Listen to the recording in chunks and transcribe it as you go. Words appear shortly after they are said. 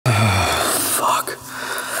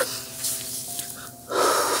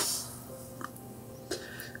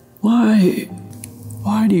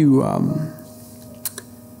Why do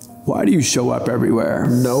you show up everywhere?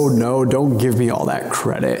 No, don't give me all that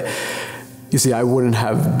credit. You see, I wouldn't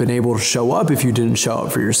have been able to show up if you didn't show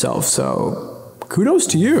up for yourself, so kudos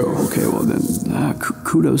to you. Okay, well then,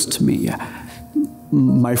 kudos to me.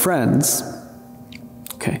 My friends,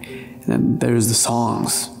 okay, and then there's the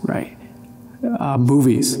songs, right?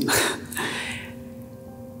 Movies.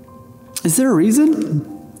 Is there a reason?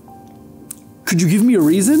 Could you give me a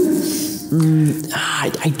reason?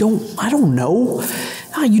 I don't know.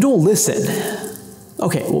 You don't listen.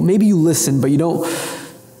 Okay, well maybe you listen, but you don't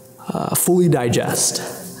fully digest.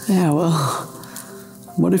 Yeah, well,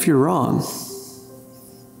 what if you're wrong?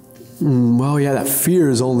 Well, yeah, that fear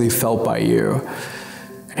is only felt by you,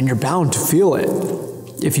 and you're bound to feel it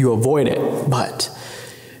if you avoid it. But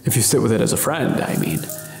if you sit with it as a friend, I mean,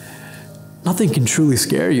 nothing can truly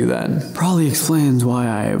scare you then. Probably explains why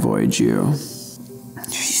I avoid you.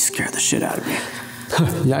 You scare the shit out of me.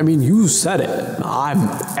 Yeah, I mean, you said it. I'm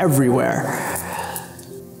everywhere.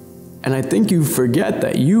 And I think you forget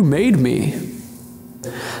that you made me.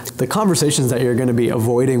 The conversations that you're going to be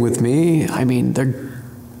avoiding with me, I mean, they're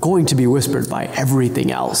going to be whispered by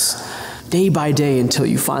everything else, day by day, until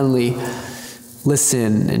you finally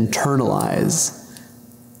listen, internalize,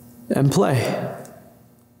 and play.